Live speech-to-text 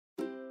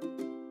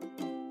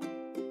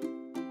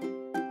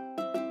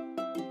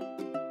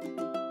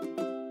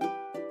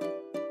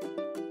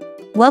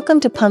Welcome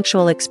to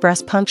Punctual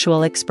Express.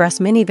 Punctual Express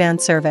minivan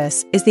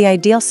service is the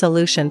ideal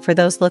solution for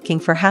those looking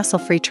for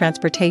hassle-free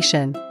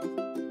transportation.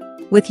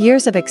 With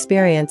years of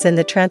experience in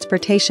the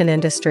transportation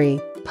industry,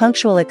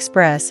 Punctual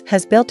Express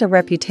has built a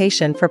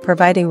reputation for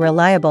providing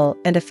reliable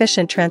and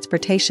efficient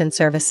transportation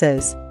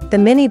services. The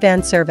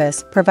minivan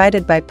service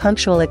provided by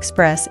Punctual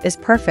Express is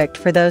perfect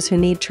for those who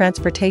need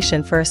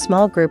transportation for a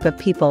small group of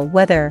people,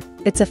 whether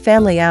it's a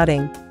family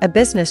outing, a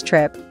business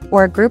trip,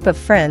 or a group of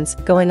friends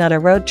going on a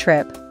road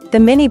trip. The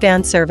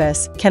minivan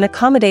service can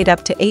accommodate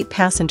up to 8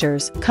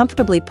 passengers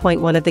comfortably.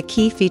 One of the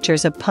key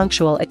features of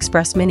Punctual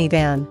Express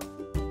minivan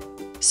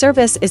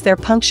service is their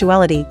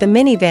punctuality. The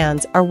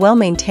minivans are well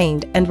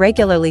maintained and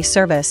regularly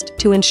serviced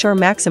to ensure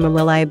maximum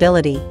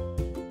reliability.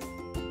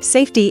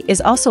 Safety is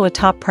also a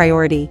top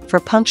priority for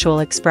Punctual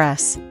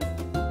Express.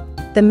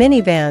 The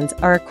minivans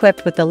are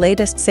equipped with the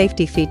latest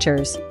safety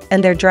features,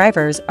 and their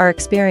drivers are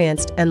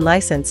experienced and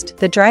licensed.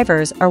 The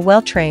drivers are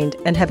well trained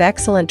and have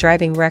excellent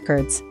driving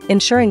records,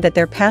 ensuring that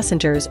their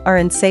passengers are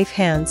in safe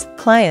hands.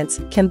 Clients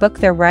can book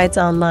their rides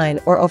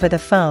online or over the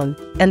phone,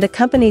 and the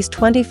company's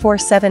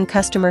 24/7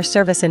 customer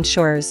service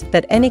ensures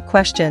that any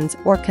questions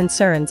or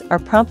concerns are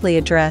promptly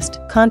addressed.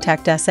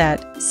 Contact us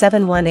at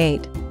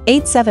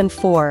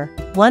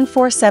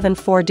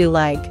 718-874-1474. Do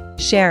like,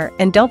 share,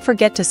 and don't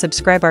forget to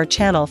subscribe our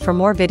channel for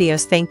more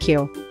videos. Thank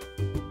you.